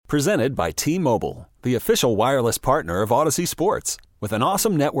Presented by T-Mobile, the official wireless partner of Odyssey Sports. With an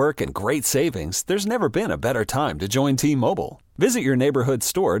awesome network and great savings, there's never been a better time to join T-Mobile. Visit your neighborhood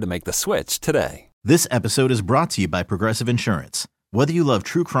store to make the switch today. This episode is brought to you by Progressive Insurance. Whether you love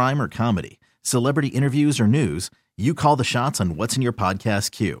true crime or comedy, celebrity interviews or news, you call the shots on what's in your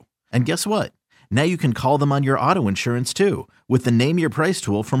podcast queue. And guess what? Now you can call them on your auto insurance too with the Name Your Price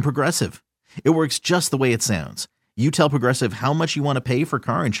tool from Progressive. It works just the way it sounds. You tell Progressive how much you want to pay for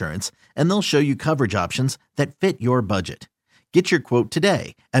car insurance, and they'll show you coverage options that fit your budget. Get your quote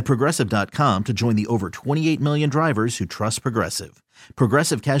today at Progressive.com to join the over 28 million drivers who trust Progressive.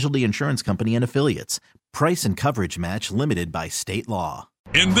 Progressive Casualty Insurance Company and Affiliates. Price and coverage match limited by state law.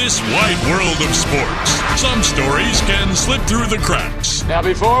 In this wide world of sports, some stories can slip through the cracks. Now,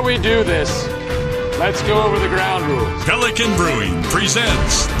 before we do this, let's go over the ground rules. Pelican Brewing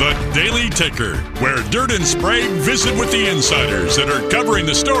presents The Daily Ticker, where Dirt and Sprague visit with the insiders that are covering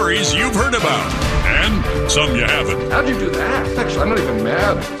the stories you've heard about, and some you haven't. How'd you do that? Actually, I'm not even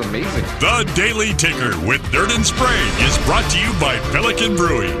mad. It's amazing. The Daily Ticker with Dirt and Sprague is brought to you by Pelican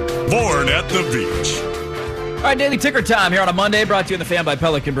Brewing, born at the beach. All right, Daily Ticker time here on a Monday, brought to you in the fan by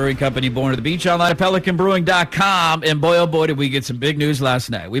Pelican Brewing Company, born at the beach, online at pelicanbrewing.com. And boy, oh boy, did we get some big news last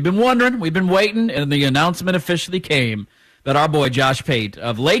night. We've been wondering, we've been waiting, and the announcement officially came that our boy Josh Pate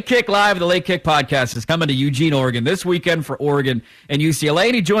of Late Kick Live, the Late Kick Podcast, is coming to Eugene, Oregon this weekend for Oregon and UCLA.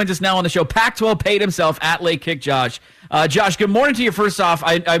 And he joins us now on the show, Pac-12 Pate himself at Late Kick Josh. Josh, good morning to you. First off,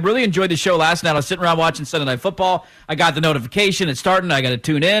 I really enjoyed the show last night. I was sitting around watching Sunday Night Football. I got the notification. It's starting. I got to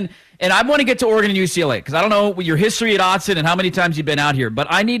tune in. And I want to get to Oregon and UCLA because I don't know your history at Autzen and how many times you've been out here, but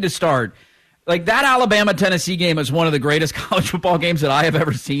I need to start. Like, that Alabama-Tennessee game is one of the greatest college football games that I have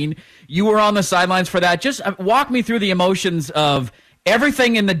ever seen. You were on the sidelines for that. Just walk me through the emotions of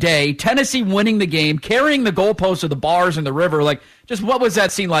everything in the day, Tennessee winning the game, carrying the goalposts of the bars and the river. Like, just what was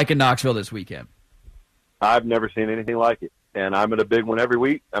that scene like in Knoxville this weekend? I've never seen anything like it, and I'm at a big one every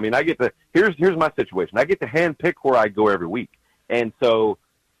week. I mean, I get to here's my situation. I get to handpick where I go every week, and so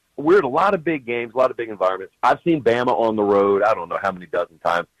we're at a lot of big games, a lot of big environments. I've seen Bama on the road, I don't know how many dozen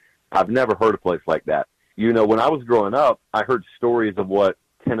times. I've never heard a place like that. You know, when I was growing up, I heard stories of what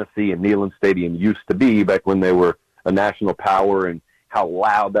Tennessee and Neyland Stadium used to be back when they were a national power and how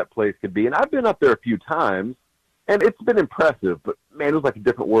loud that place could be. And I've been up there a few times, and it's been impressive. But, man, it was like a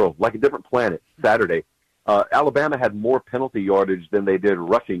different world, like a different planet Saturday. Alabama had more penalty yardage than they did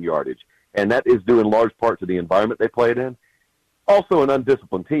rushing yardage, and that is due in large part to the environment they played in. Also an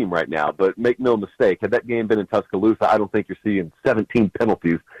undisciplined team right now, but make no mistake, had that game been in Tuscaloosa, I don't think you're seeing 17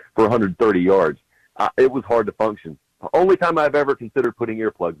 penalties for 130 yards. It was hard to function. The only time I've ever considered putting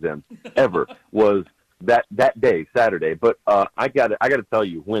earplugs in, ever, was that day, Saturday. But I got to tell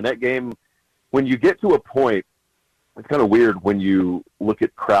you, when you get to a point, it's kind of weird when you look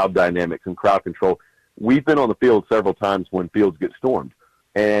at crowd dynamics and crowd control. We've been on the field several times when fields get stormed.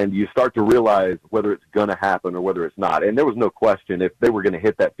 And you start to realize whether it's going to happen or whether it's not. And there was no question if they were going to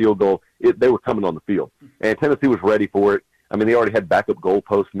hit that field goal, they were coming on the field. And Tennessee was ready for it. I mean, they already had backup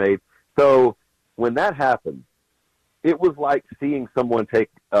goalposts made. So when that happened, it was like seeing someone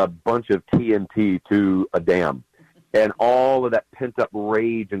take a bunch of TNT to a dam. And all of that pent-up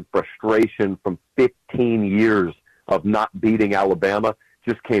rage and frustration from 15 years of not beating Alabama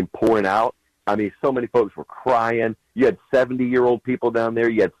just came pouring out. I mean, so many folks were crying. You had 70-year-old people down there.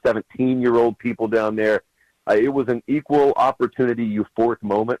 You had 17-year-old people down there. It was an equal opportunity, euphoric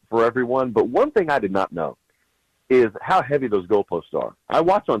moment for everyone. But one thing I did not know is how heavy those goalposts are. I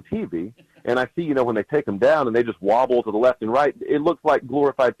watch on TV, and I see, when they take them down and they just wobble to the left and right, it looks like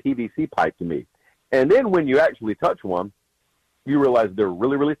glorified PVC pipe to me. And then when you actually touch one, you realize they're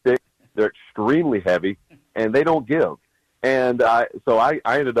really, really thick, they're extremely heavy, and they don't give. And so I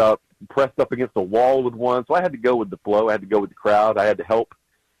ended up pressed up against the wall with one. So I had to go with the flow. I had to go with the crowd. I had to help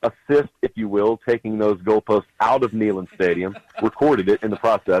assist, if you will, taking those goalposts out of Neyland Stadium, recorded it in the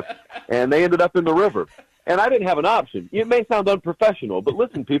process, and they ended up in the river. And I didn't have an option. It may sound unprofessional, but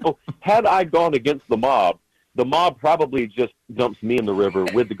listen, people, had I gone against the mob probably just dumps me in the river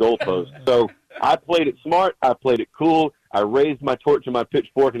with the goalpost. So I played it smart. I played it cool. I raised my torch and my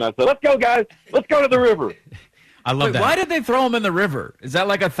pitchfork, and I said, let's go, guys. Let's go to the river. I love that. Why did they throw him in the river? Is that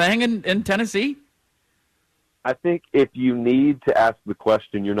like a thing in Tennessee? I think if you need to ask the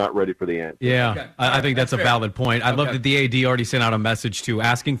question, you're not ready for the answer. Yeah, okay. I think that's a valid point. I love that the AD already sent out a message to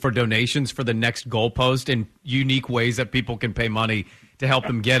asking for donations for the next goalpost in unique ways that people can pay money to help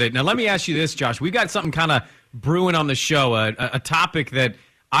them get it. Now, let me ask you this, Josh. We've got something kind of brewing on the show, a topic that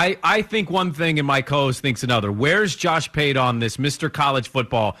I think one thing and my co-host thinks another. Where's Josh Pate on this, Mr. College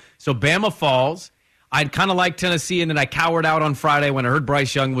Football? So Bama falls. I'd kind of like Tennessee, and then I cowered out on Friday when I heard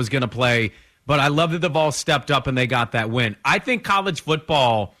Bryce Young was going to play. But I love that the Vols stepped up and they got that win. I think college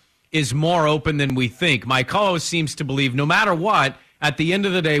football is more open than we think. My co-host seems to believe no matter what, at the end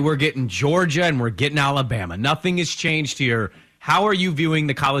of the day, we're getting Georgia and we're getting Alabama. Nothing has changed here. How are you viewing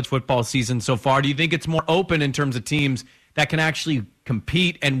the college football season so far? Do you think it's more open in terms of teams that can actually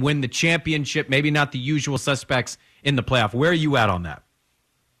compete and win the championship, maybe not the usual suspects in the playoff? Where are you at on that?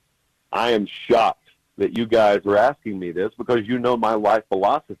 I am shocked that you guys are asking me this because you know my life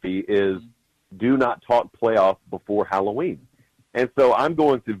philosophy is do not talk playoff before Halloween. And so I'm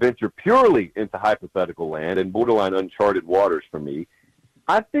going to venture purely into hypothetical land and borderline uncharted waters for me.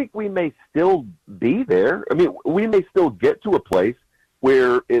 I think we may still be there. I mean, we may still get to a place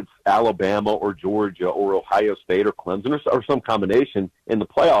where it's Alabama or Georgia or Ohio State or Clemson or some combination in the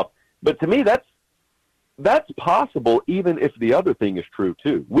playoff. But to me, that's possible even if the other thing is true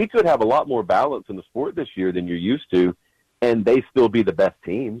too. We could have a lot more balance in the sport this year than you're used to, and they still be the best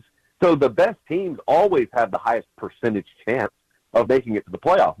teams. So the best teams always have the highest percentage chance of making it to the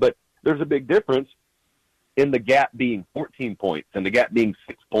playoff. But there's a big difference in the gap being 14 points and the gap being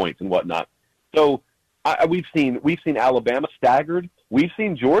 6 points and whatnot. So we've seen Alabama staggered. We've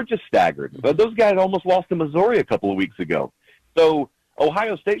seen Georgia staggered. Those guys almost lost to Missouri a couple of weeks ago. So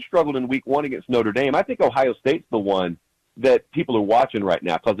Ohio State struggled in week 1 against Notre Dame. I think Ohio State's the one that people are watching right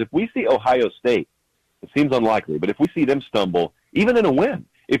now, because if we see Ohio State, it seems unlikely, but if we see them stumble, even in a win,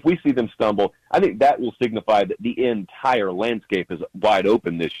 if we see them stumble, I think that will signify that the entire landscape is wide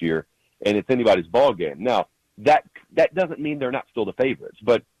open this year, and it's anybody's ball game. Now, that doesn't mean they're not still the favorites,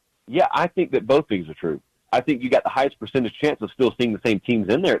 but yeah, I think that both things are true. I think you got the highest percentage chance of still seeing the same teams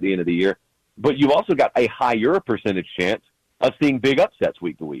in there at the end of the year, but you've also got a higher percentage chance of seeing big upsets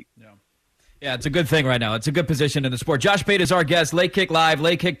week to week. Yeah, it's a good thing right now. It's a good position in the sport. Josh Pate is our guest, Late Kick Live,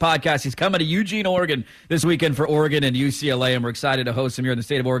 Late Kick Podcast. He's coming to Eugene, Oregon this weekend for Oregon and UCLA, and we're excited to host him here in the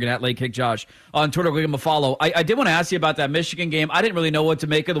state of Oregon at Late Kick Josh. On Twitter, give him a follow. I did want to ask you about that Michigan game. I didn't really know what to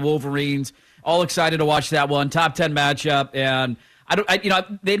make of the Wolverines. All excited to watch that one. Top 10 matchup, and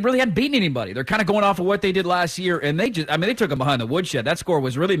they really hadn't beaten anybody. They're kind of going off of what they did last year, and they took them behind the woodshed. That score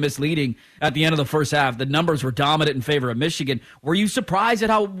was really misleading at the end of the first half. The numbers were dominant in favor of Michigan. Were you surprised at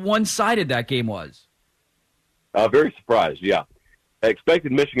how one-sided that game was? Very surprised, yeah. I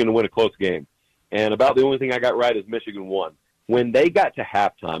expected Michigan to win a close game, and about the only thing I got right is Michigan won. When they got to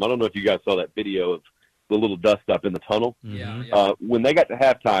halftime, I don't know if you guys saw that video of the little dust-up in the tunnel. Yeah. When they got to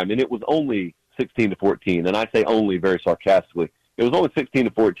halftime, and it was only 16-14, and I say only very sarcastically, it was only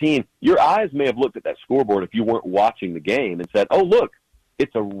 16-14. Your eyes may have looked at that scoreboard if you weren't watching the game and said, oh, look,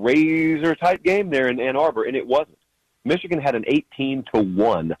 it's a razor-tight game there in Ann Arbor, and it wasn't. Michigan had an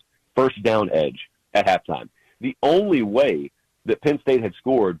 18-1 first down edge at halftime. The only way that Penn State had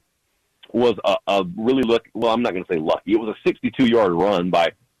scored was a really I'm not going to say lucky. It was a 62-yard run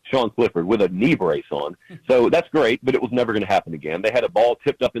by Sean Clifford with a knee brace on. So that's great, but it was never going to happen again. They had a ball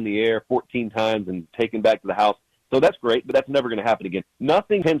tipped up in the air 14 times and taken back to the house. So that's great, but that's never going to happen again.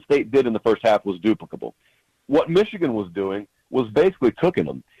 Nothing Penn State did in the first half was duplicable. What Michigan was doing was basically cooking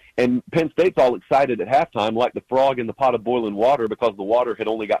them. And Penn State's all excited at halftime like the frog in the pot of boiling water because the water had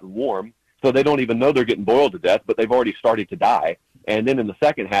only gotten warm. So they don't even know they're getting boiled to death, but they've already started to die. And then in the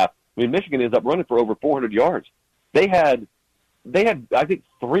second half, Michigan ends up running for over 400 yards. They had, I think,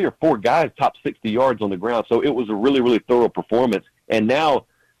 3 or 4 guys top 60 yards on the ground. So it was a really, really thorough performance. And now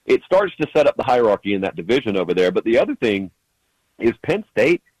it starts to set up the hierarchy in that division over there. But the other thing is Penn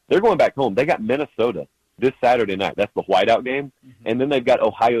State, they're going back home. They got Minnesota this Saturday night. That's the whiteout game. Mm-hmm. And then they've got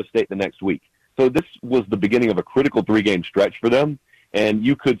Ohio State the next week. So this was the beginning of a critical 3-game stretch for them. And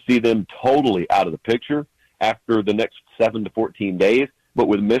you could see them totally out of the picture after the next 7 to 14 days. But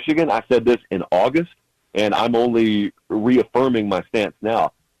with Michigan, I said this in August, and I'm only reaffirming my stance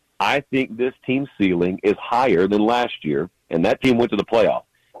now. I think this team's ceiling is higher than last year, and that team went to the playoff.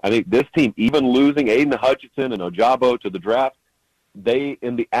 I think this team, even losing Aiden Hutchinson and Ojabo to the draft, they,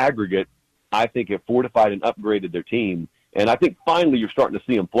 in the aggregate, I think have fortified and upgraded their team. And I think finally you're starting to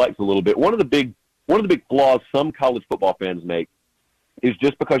see them flex a little bit. One of the big flaws some college football fans make is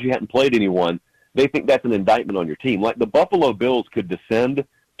just because you hadn't played anyone, they think that's an indictment on your team. Like the Buffalo Bills could descend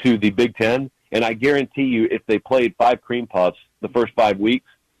to the Big Ten, and I guarantee you if they played 5 cream puffs the first 5 weeks,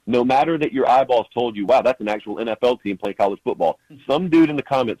 no matter that your eyeballs told you, wow, that's an actual NFL team playing college football, some dude in the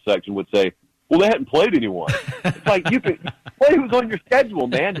comments section would say, Well, they hadn't played anyone. It's like you can play who's on your schedule,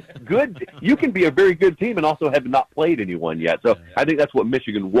 man. Good. You can be a very good team and also have not played anyone yet. So I think that's what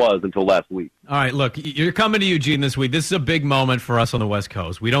Michigan was until last week. All right, look, you're coming to Eugene this week. This is a big moment for us on the West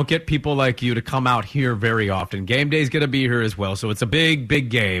Coast. We don't get people like you to come out here very often. Game day's going to be here as well, so it's a big, big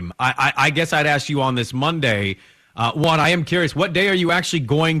game. I guess I'd ask you on this Monday, one, I am curious, what day are you actually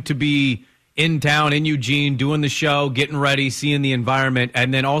going to be in town, in Eugene, doing the show, getting ready, seeing the environment,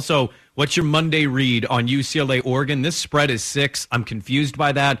 and then also, what's your Monday read on UCLA-Oregon? This spread is 6. I'm confused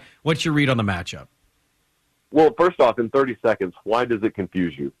by that. What's your read on the matchup? Well, first off, in 30 seconds, why does it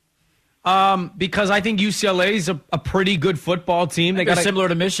confuse you? Because I think UCLA is a pretty good football team. They're similar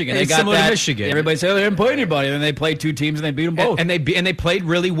to Michigan. They got similar that, to Michigan. Everybody said they didn't play anybody, and then they played 2 teams and they beat them both. And they played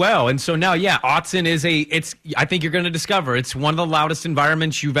really well. And so now, Autzen is I think you're going to discover it's one of the loudest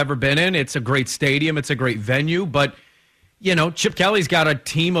environments you've ever been in. It's a great stadium. It's a great venue. But, Chip Kelly's got a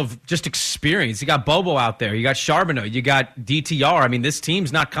team of just experience. You got Bobo out there. You got Charbonneau. You got DTR. I mean, this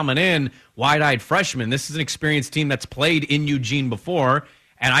team's not coming in wide-eyed freshmen. This is an experienced team that's played in Eugene before.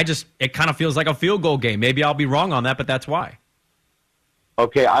 And it kind of feels like a field goal game. Maybe I'll be wrong on that, but that's why.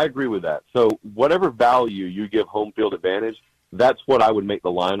 Okay, I agree with that. So whatever value you give home field advantage, that's what I would make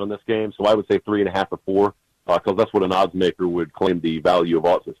the line on this game. So I would say 3.5 or 4, because that's what an odds maker would claim the value of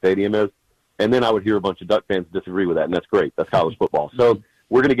Autzen Stadium is. And then I would hear a bunch of Duck fans disagree with that, and that's great. That's college football. So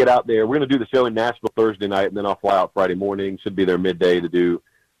we're going to get out there. We're going to do the show in Nashville Thursday night, and then I'll fly out Friday morning. Should be there midday to do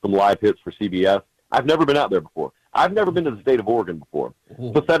some live hits for CBS. I've never been out there before. I've never been to the state of Oregon before.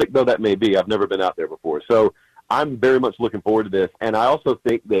 Ooh. Pathetic though that may be, I've never been out there before. So I'm very much looking forward to this. And I also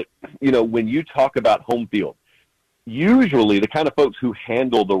think that, when you talk about home field, usually the kind of folks who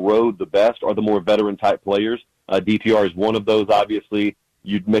handle the road the best are the more veteran-type players. DTR is one of those, obviously.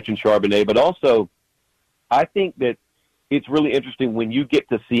 You'd mentioned Charbonnet. But also, I think that it's really interesting when you get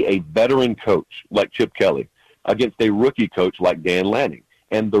to see a veteran coach like Chip Kelly against a rookie coach like Dan Lanning.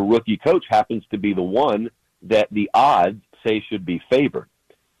 And the rookie coach happens to be the one that the odds say should be favored.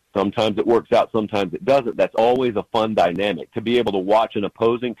 Sometimes it works out, sometimes it doesn't. That's always a fun dynamic, to be able to watch an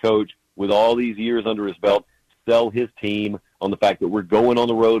opposing coach with all these years under his belt sell his team on the fact that we're going on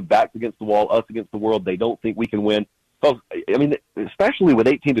the road, backs against the wall, us against the world. They don't think we can win. So, I mean, especially with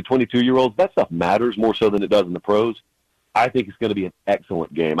 18 to 22-year-olds, that stuff matters more so than it does in the pros. I think it's going to be an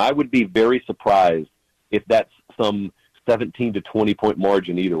excellent game. I would be very surprised if that's some 17 to 20-point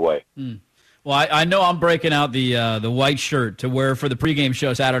margin either way. Well, I know I'm breaking out the white shirt to wear for the pregame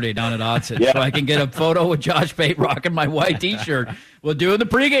show Saturday down at Autzen, so I can get a photo with Josh Pate rocking my white T-shirt. We'll do the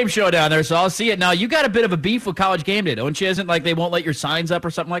pregame show down there, so I'll see it. Now, you got a bit of a beef with College Game Day, don't you? Isn't like they won't let your signs up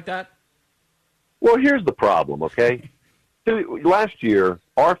or something like that? Well, here's the problem, okay? Last year,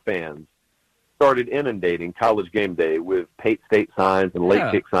 our fans started inundating College Game Day with Pate State signs and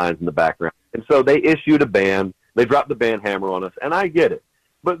late kick signs in the background. And so they issued a ban. They dropped the ban hammer on us, and I get it.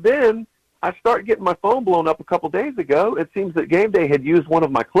 But then I start getting my phone blown up a couple days ago. It seems that Game Day had used one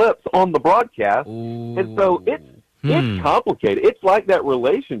of my clips on the broadcast. Ooh. And so it's complicated. It's like that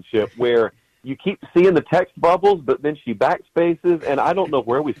relationship where you keep seeing the text bubbles, but then she backspaces, and I don't know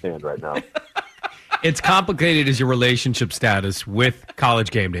where we stand right now. It's complicated as your relationship status with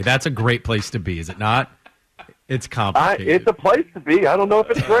College Game Day. That's a great place to be, is it not? It's complicated. It's a place to be. I don't know if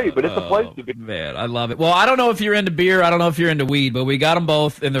it's great, but it's a place to be. Man, I love it. Well, I don't know if you're into beer. I don't know if you're into weed, but we got them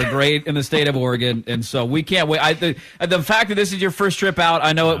both, and they're great in the state of Oregon, and so we can't wait. The fact that this is your first trip out,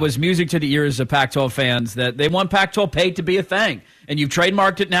 I know it was music to the ears of Pac-12 fans that they want Pac-12 Pate to be a thing, and you've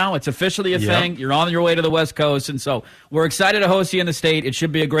trademarked it now. It's officially a thing. You're on your way to the West Coast, and so we're excited to host you in the state. It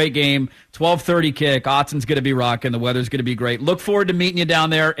should be a great game. 12:30 kick. Autzen's going to be rocking. The weather's going to be great. Look forward to meeting you down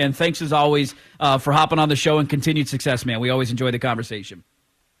there, and thanks as always for hopping on the show and continued success, man. We always enjoy the conversation.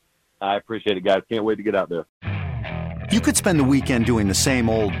 I appreciate it, guys. Can't wait to get out there. You could spend the weekend doing the same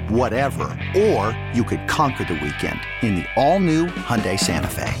old whatever, or you could conquer the weekend in the all-new Hyundai Santa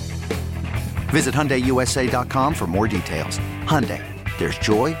Fe. Visit HyundaiUSA.com for more details. Hyundai, there's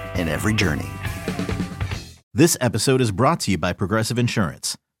joy in every journey. This episode is brought to you by Progressive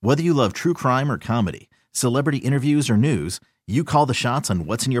Insurance. Whether you love true crime or comedy, celebrity interviews or news, you call the shots on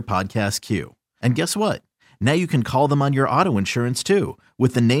what's in your podcast queue. And guess what? Now you can call them on your auto insurance too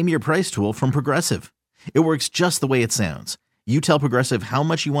with the Name Your Price tool from Progressive. It works just the way it sounds. You tell Progressive how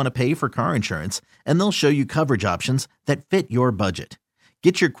much you want to pay for car insurance, and they'll show you coverage options that fit your budget.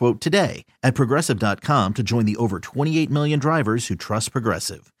 Get your quote today at Progressive.com to join the over 28 million drivers who trust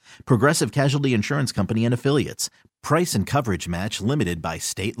Progressive. Progressive Casualty Insurance Company and Affiliates. Price and coverage match limited by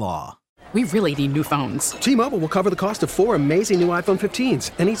state law. We really need new phones. T-Mobile will cover the cost of 4 amazing new iPhone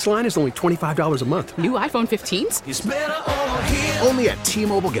 15s, and each line is only $25 a month. New iPhone 15s? It's better over here. Only at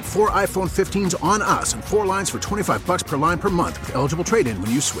T-Mobile, get 4 iPhone 15s on us and 4 lines for $25 per line per month with eligible trade-in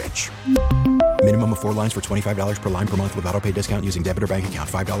when you switch. Minimum of 4 lines for $25 per line per month with autopay discount using debit or bank account.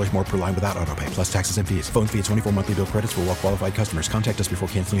 $5 more per line without autopay, plus taxes and fees. Phone fee at 24 monthly bill credits for well-qualified customers. Contact us before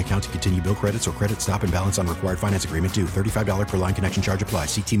canceling account to continue bill credits or credit stop and balance on required finance agreement due. $35 per line connection charge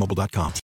applies. See T-Mobile.com.